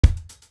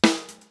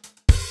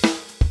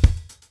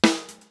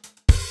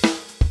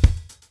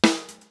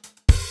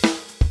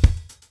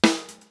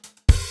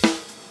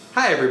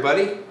Hi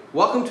everybody,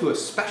 welcome to a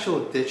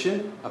special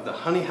edition of the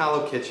Honey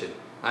Hollow Kitchen.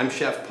 I'm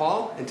Chef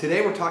Paul and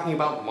today we're talking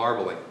about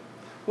marbling.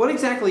 What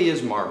exactly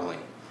is marbling?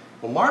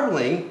 Well,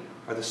 marbling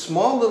are the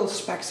small little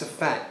specks of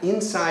fat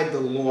inside the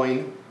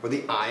loin or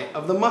the eye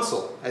of the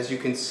muscle. As you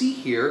can see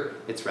here,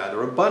 it's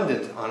rather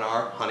abundant on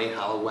our Honey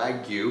Hollow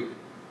Wagyu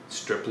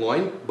strip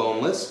loin,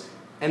 boneless,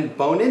 and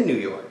bone-in New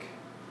York.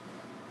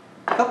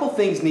 A couple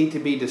things need to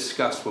be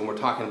discussed when we're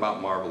talking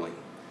about marbling.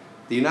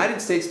 The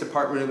United States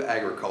Department of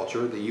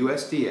Agriculture, the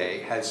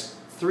USDA, has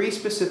three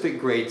specific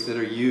grades that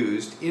are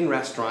used in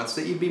restaurants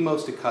that you'd be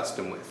most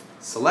accustomed with: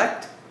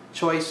 Select,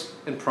 Choice,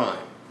 and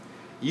Prime.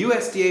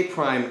 USDA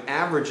Prime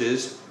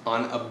averages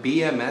on a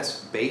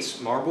BMS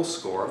base marble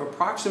score of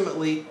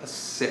approximately a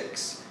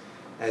 6.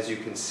 As you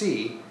can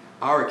see,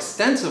 our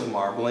extensive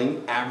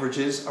marbling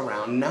averages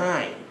around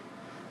 9.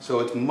 So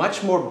it's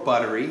much more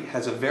buttery,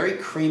 has a very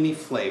creamy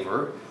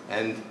flavor,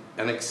 and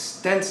an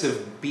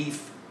extensive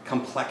beef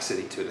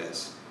complexity to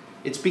this.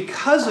 It's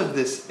because of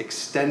this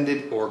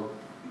extended or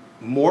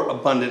more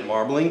abundant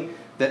marbling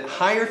that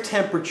higher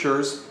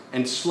temperatures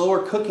and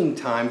slower cooking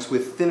times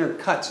with thinner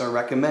cuts are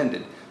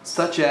recommended,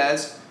 such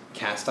as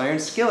cast iron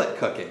skillet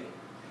cooking.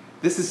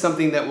 This is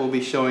something that we'll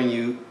be showing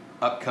you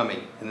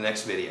upcoming in the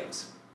next videos.